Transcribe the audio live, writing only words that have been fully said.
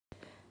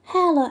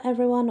Hello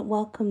everyone,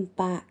 welcome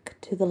back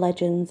to the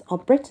Legends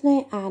of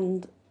Britany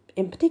and,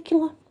 in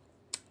particular,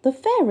 the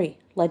Fairy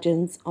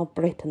Legends of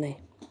Britany.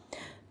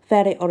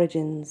 Faery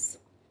Origins.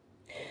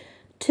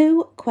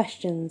 Two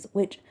questions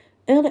which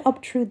early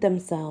obtrude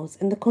themselves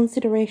in the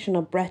consideration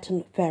of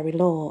Breton fairy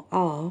lore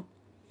are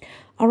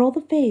all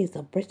the fays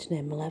of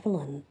Britany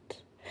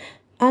malevolent?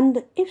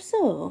 And if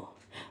so,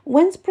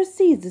 whence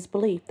proceeds this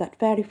belief that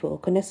fairy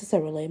folk are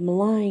necessarily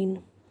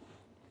malign?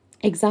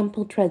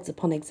 Example treads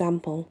upon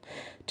example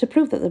to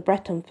prove that the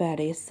Breton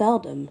fairy is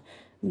seldom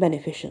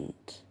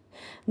beneficent,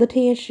 that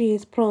he or she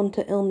is prone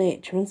to ill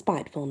nature and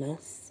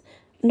spitefulness,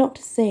 not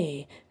to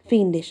say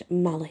fiendish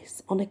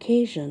malice on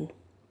occasion.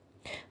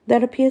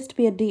 There appears to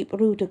be a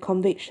deep-rooted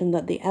conviction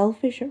that the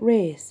elfish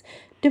race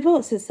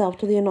devotes itself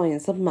to the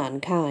annoyance of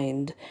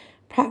mankind,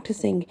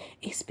 practising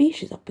a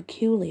species of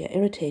peculiar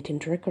irritating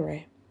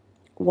trickery,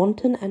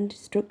 wanton and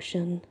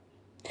destruction.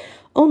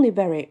 Only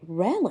very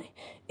rarely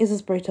is a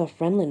spirit of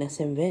friendliness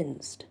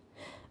evinced,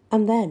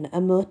 and then a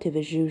motive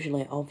is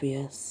usually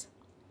obvious.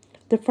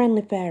 The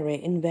friendly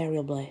fairy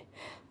invariably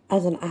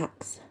as an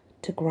axe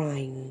to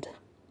grind.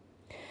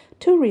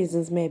 Two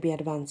reasons may be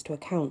advanced to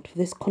account for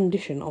this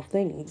condition of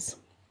things.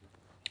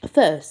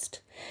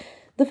 First,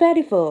 the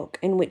fairy folk,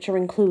 in which are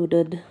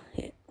included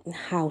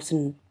house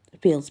and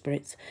field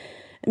spirits,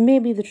 may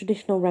be the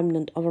traditional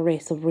remnant of a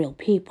race of real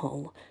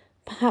people,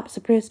 perhaps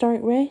a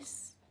prehistoric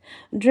race,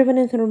 driven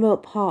into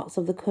remote parts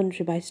of the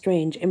country by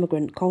strange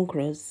immigrant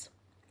conquerors.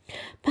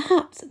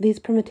 Perhaps these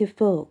primitive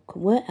folk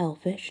were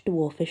elfish,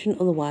 dwarfish, and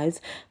otherwise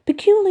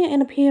peculiar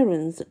in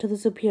appearance to the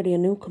superior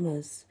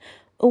newcomers,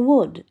 or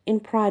would,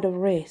 in pride of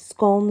race,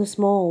 scorn the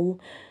small,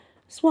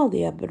 swell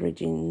the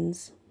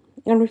aborigines,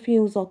 and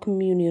refuse all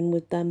communion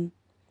with them.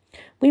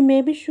 We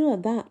may be sure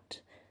that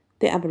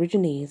the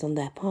aborigines, on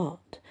their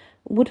part,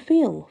 would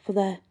feel for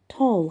their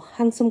tall,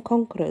 handsome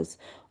conquerors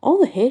all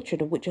the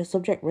hatred of which a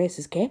subject race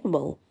is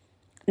capable,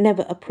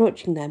 never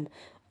approaching them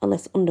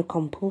unless under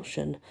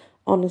compulsion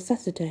or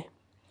necessity,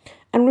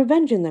 and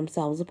revenging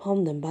themselves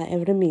upon them by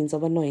every means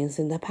of annoyance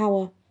in their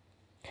power.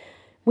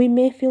 We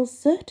may feel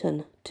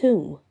certain,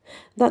 too,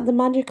 that the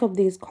magic of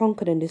these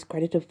conquered and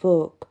discredited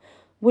folk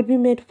would be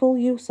made full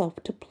use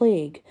of to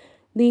plague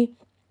the,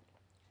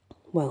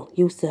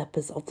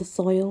 usurpers of the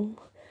soil,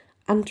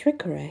 and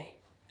trickery,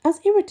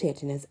 as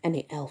irritating as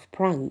any elf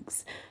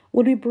pranks,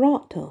 would be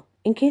brought to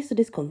in case of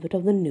discomfort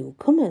of the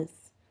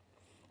newcomers.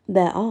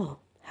 There are,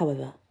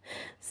 however,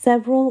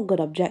 several good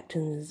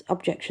objections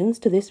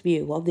to this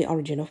view of the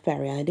origin of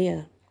fairy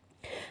idea.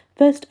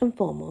 First and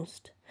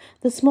foremost,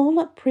 the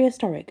smaller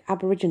prehistoric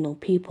aboriginal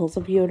peoples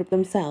of Europe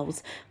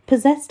themselves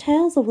possessed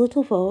tales of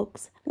little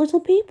folks, little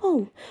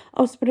people,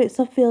 of spirits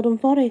of field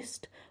and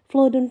forest,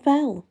 flood and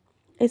fell.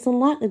 It's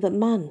unlikely that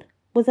man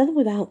was ever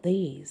without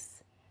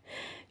these.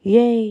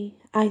 Yea,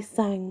 I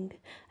sang,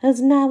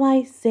 as now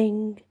I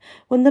sing,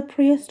 when the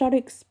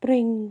prehistoric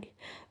spring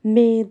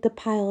made the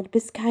piled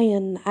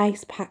Biscayan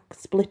ice pack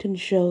split and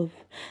shove,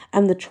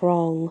 and the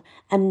troll,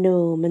 and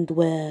gnome, and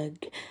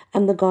dwerg,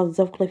 and the gods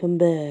of cliff and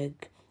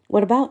berg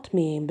were about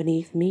me,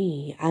 beneath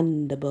me,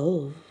 and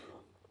above.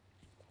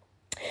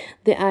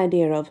 The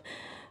idea of,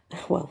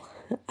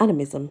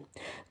 animism,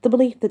 the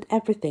belief that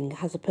everything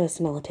has a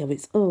personality of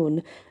its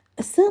own,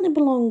 certainly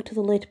belonged to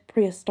the late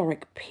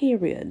prehistoric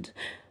period,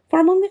 for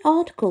among the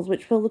articles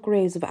which fill the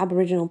graves of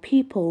Aboriginal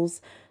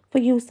peoples for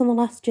use on the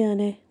last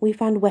journey, we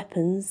find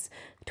weapons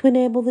to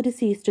enable the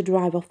deceased to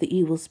drive off the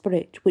evil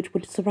spirit which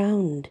would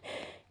surround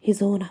his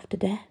own after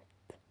death.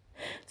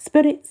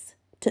 Spirits,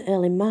 to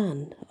early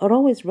man, are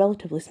always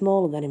relatively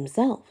smaller than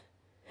himself.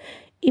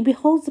 He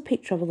beholds the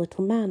picture of a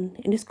little man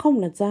in his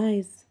comrade's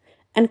eyes,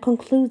 and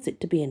concludes it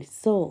to be in his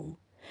soul.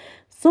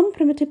 Some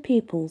primitive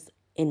peoples,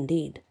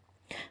 indeed,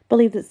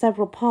 believe that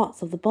several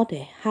parts of the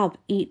body have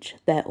each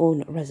their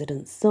own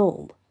resident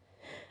soul.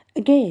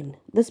 Again,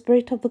 the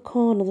spirit of the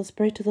corn or the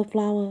spirit of the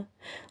flower,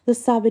 the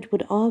savage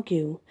would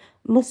argue,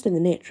 must in the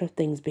nature of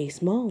things be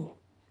small.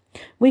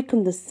 We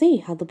can thus see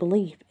how the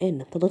belief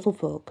in the little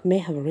folk may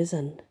have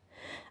arisen,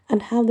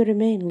 and how they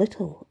remain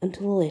little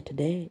until a later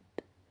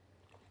date.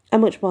 A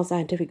much more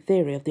scientific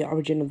theory of the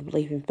origin of the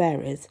belief in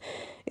fairies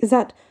is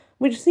that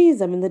which sees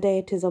them in the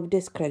deities of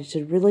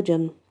discredited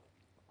religion,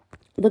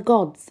 the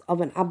gods of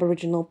an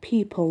aboriginal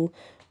people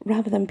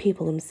rather than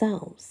people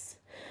themselves.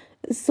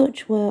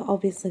 Such were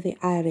obviously the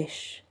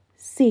Irish,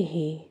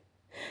 Sihi,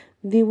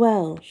 the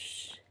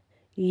Welsh,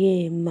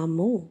 Ye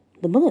Mamu,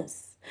 the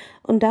Mullahs,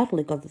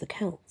 undoubtedly gods of the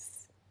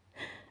Celts.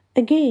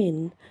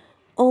 Again,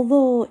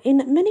 although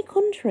in many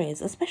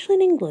countries, especially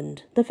in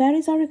England, the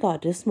fairies are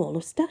regarded as small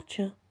of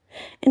stature,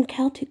 in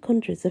Celtic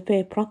countries the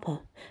fae proper,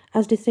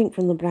 as distinct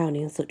from the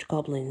brownie and such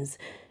goblins,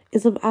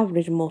 is of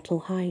average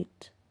mortal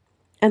height,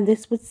 and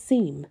this would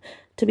seem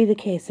to be the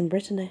case in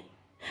Brittany.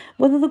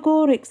 Whether the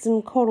Gorics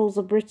and Corals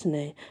of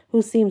Brittany,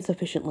 who seem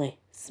sufficiently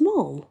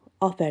small,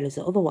 are fairies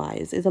or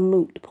otherwise, is a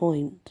moot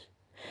point.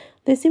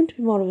 They seem to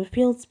be more of a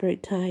field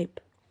spirit type,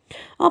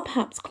 or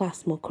perhaps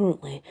classed more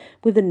currently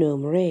with the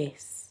gnome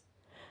race.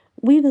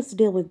 We thus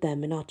deal with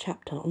them in our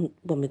chapter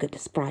when we get to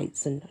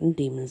sprites and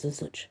demons and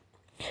such.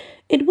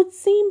 It would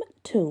seem,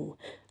 too,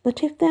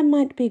 that if there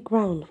might be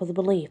ground for the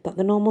belief that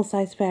the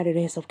normal-sized fairy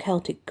race of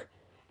Celtic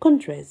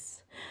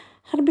countries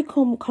had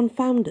become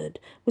confounded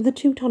with the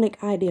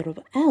Teutonic idea of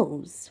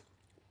elves,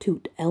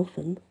 Toot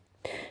Elfen,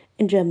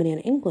 in Germany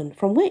and England,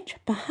 from which,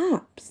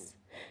 perhaps,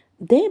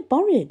 they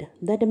borrowed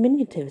their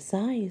diminutive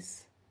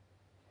size.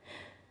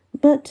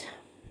 But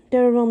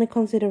there are only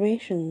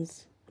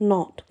considerations,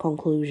 not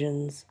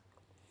conclusions.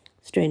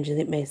 Strange as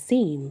it may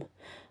seem,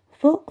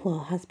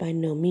 folklore has by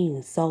no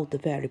means solved the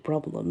fairy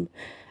problem,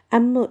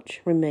 and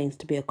much remains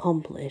to be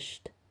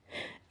accomplished.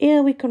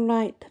 Here we can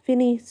write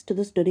finis to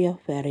the study of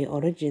fairy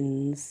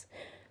origins,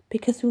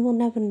 because we will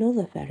never know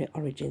the fairy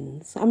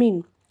origins. I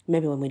mean,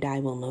 maybe when we die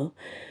we'll know.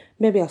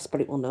 Maybe our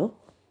spirit will know.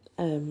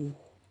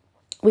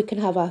 We can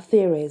have our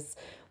theories.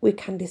 We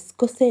can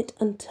discuss it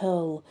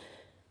until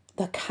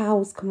the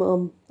cows come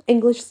home.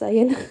 English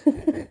saying.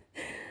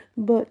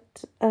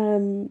 But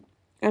I'm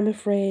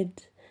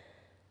afraid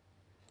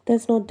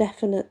there's no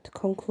definite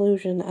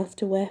conclusion as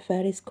to where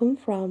fairies come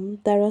from.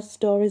 There are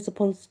stories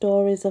upon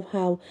stories of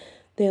how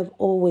they have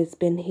always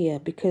been here,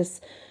 because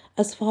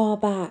as far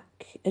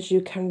back as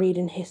you can read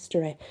in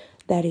history,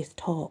 there is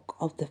talk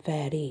of the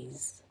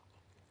fairies.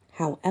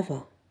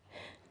 However,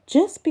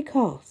 just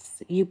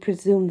because you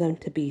presume them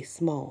to be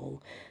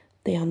small,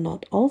 they are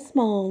not all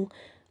small.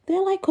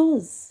 They're like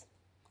us.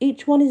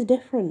 Each one is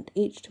different,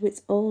 each to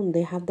its own.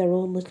 They have their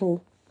own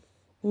little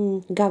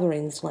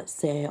gatherings, let's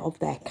say, of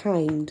their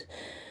kind.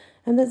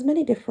 And there's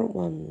many different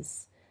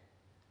ones.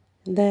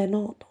 They're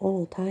not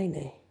all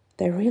tiny.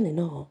 They're really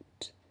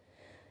not.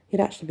 You'd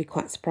actually be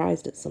quite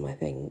surprised at some, I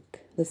think.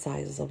 The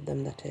sizes of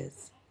them, that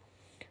is.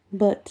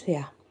 But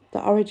yeah,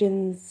 the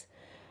origins,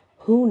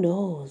 who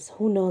knows?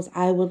 Who knows?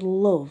 I would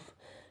love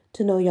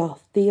to know your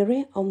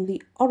theory on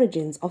the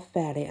origins of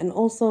fairy. And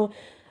also,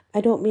 I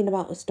don't mean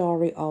about a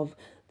story of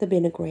there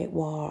being a great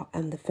war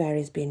and the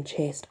fairies being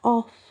chased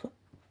off,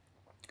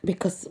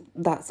 because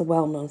that's a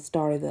well-known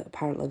story that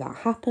apparently that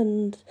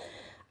happened.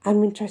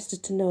 I'm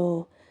interested to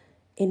know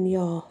in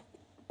your,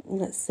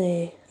 let's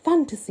say,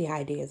 fantasy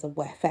ideas of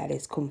where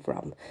fairies come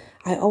from.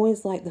 I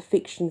always like the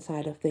fiction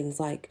side of things,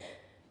 like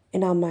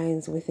in our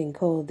minds we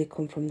think, oh, they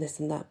come from this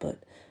and that,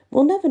 but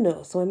we'll never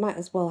know, so we might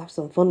as well have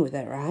some fun with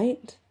it,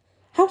 right?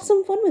 Have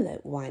some fun with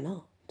it, why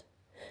not?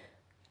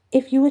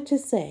 If you were to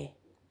say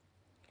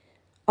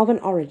of an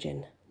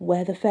origin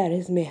where the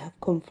fairies may have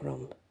come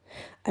from,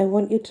 I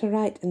want you to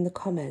write in the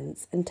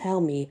comments and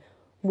tell me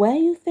where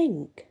you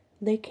think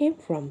they came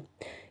from.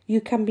 You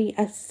can be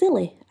as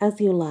silly as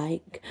you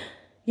like.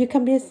 You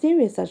can be as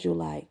serious as you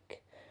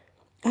like.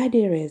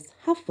 Idea is,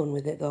 have fun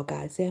with it though,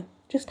 guys, yeah?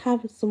 Just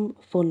have some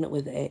fun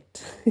with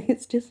it.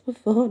 It's just for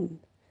fun.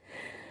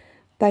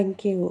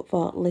 Thank you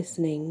for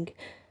listening,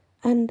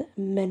 and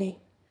many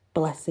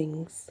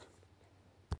blessings.